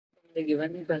The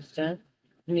given question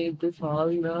need to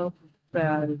solve the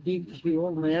priority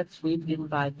queue math suite in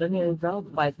Python is a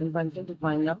Python function to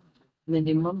find the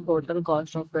minimum total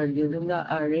cost of reducing the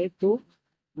array to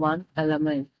one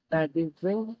element. That is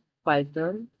in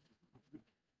Python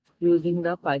using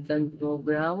the Python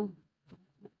program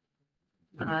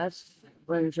as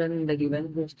mentioned in the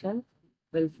given question.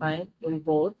 We'll find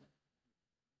import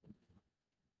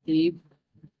deep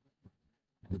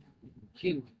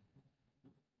queue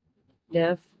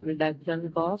def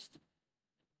reduction cost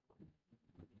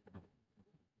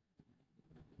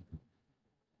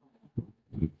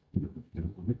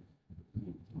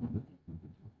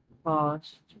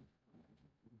cost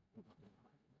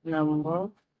number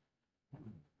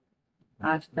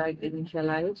hashtag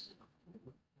initialize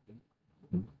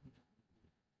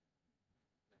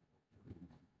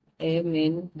a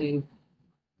main div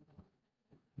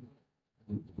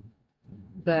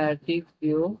priority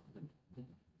queue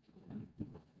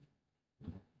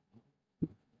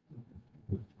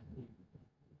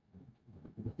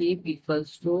keep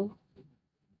equals to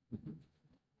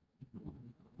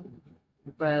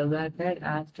bracket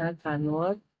hashtag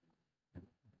convert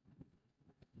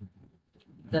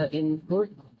the input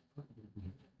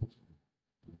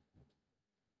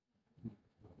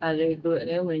array to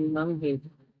a minimum heap.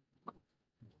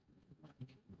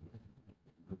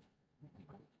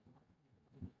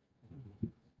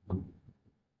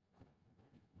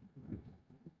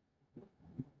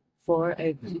 For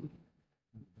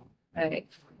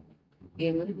x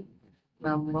in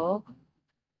number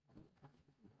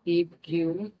keep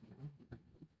queue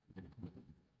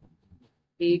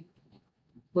keep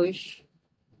push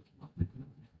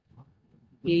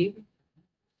keep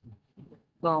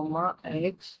comma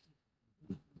x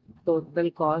total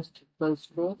cost equals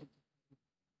to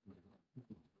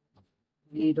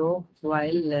 0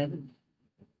 while length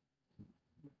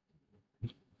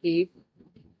keep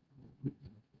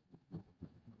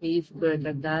is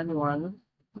greater than 1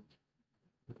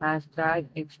 hashtag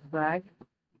extract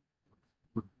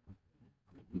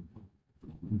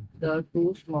the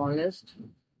two smallest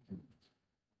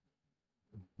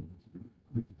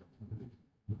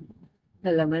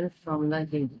elements from the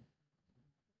heap.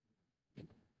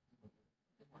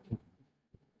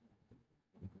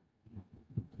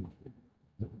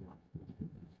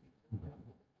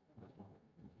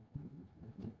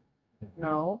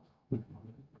 Now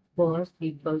first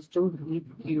equals to heap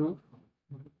q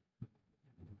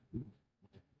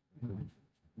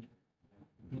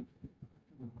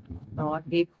not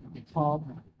heap pop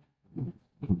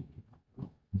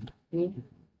heap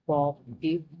pop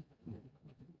heap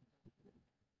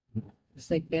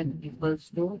second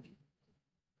equals to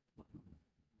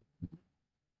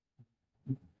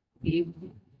heap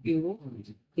q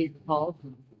heap pop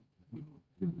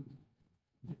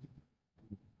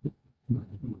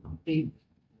heap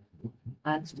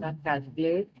hashtag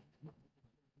calculate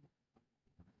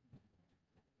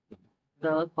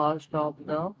the cost of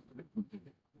the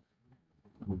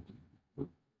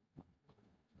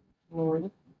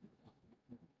node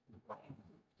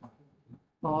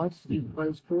cost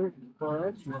equals to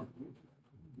first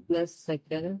plus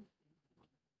second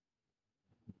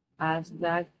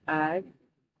hashtag add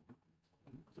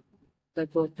the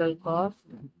total cost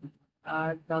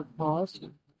add the cost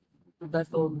to the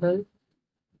total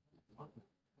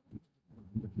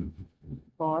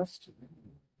cost.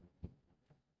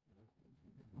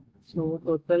 So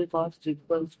total cost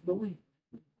equals to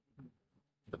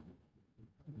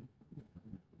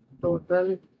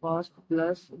total cost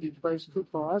plus equals to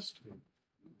cost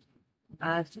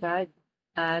hashtag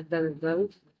add the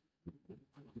result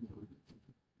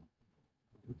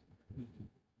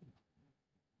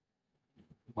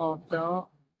of the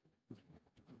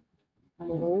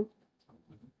move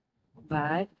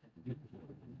back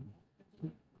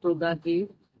to the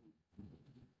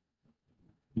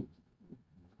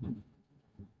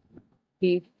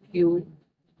heap q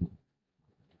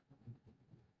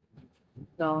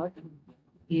dot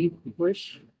heap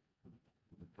push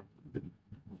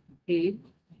heap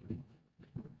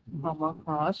comma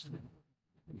cost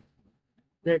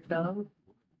return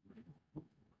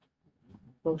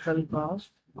total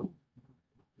cost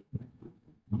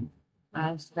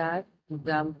hashtag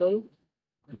example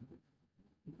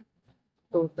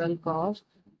total cost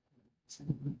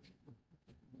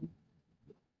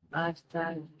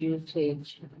hashtag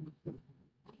usage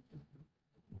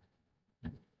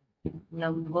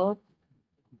number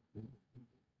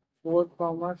 4,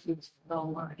 6,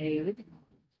 8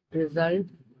 result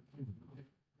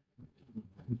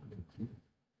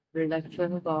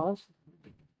reduction cost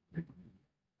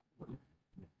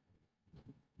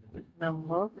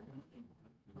number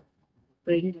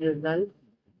print result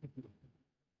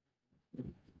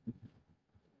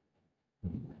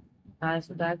as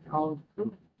that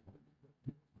output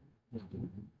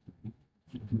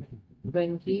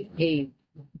 28.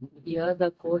 Here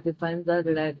the code defines the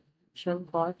reduction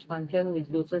cost function which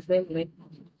uses a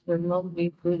minimum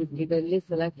need to repeatedly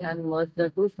select and merge the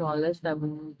two smallest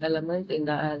elements in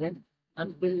the array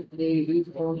until there is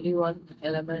only one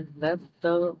element left.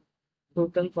 The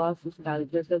total cost is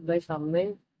calculated by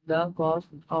summing the cost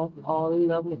of all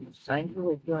the moves. Thank you.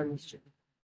 Hope you understood.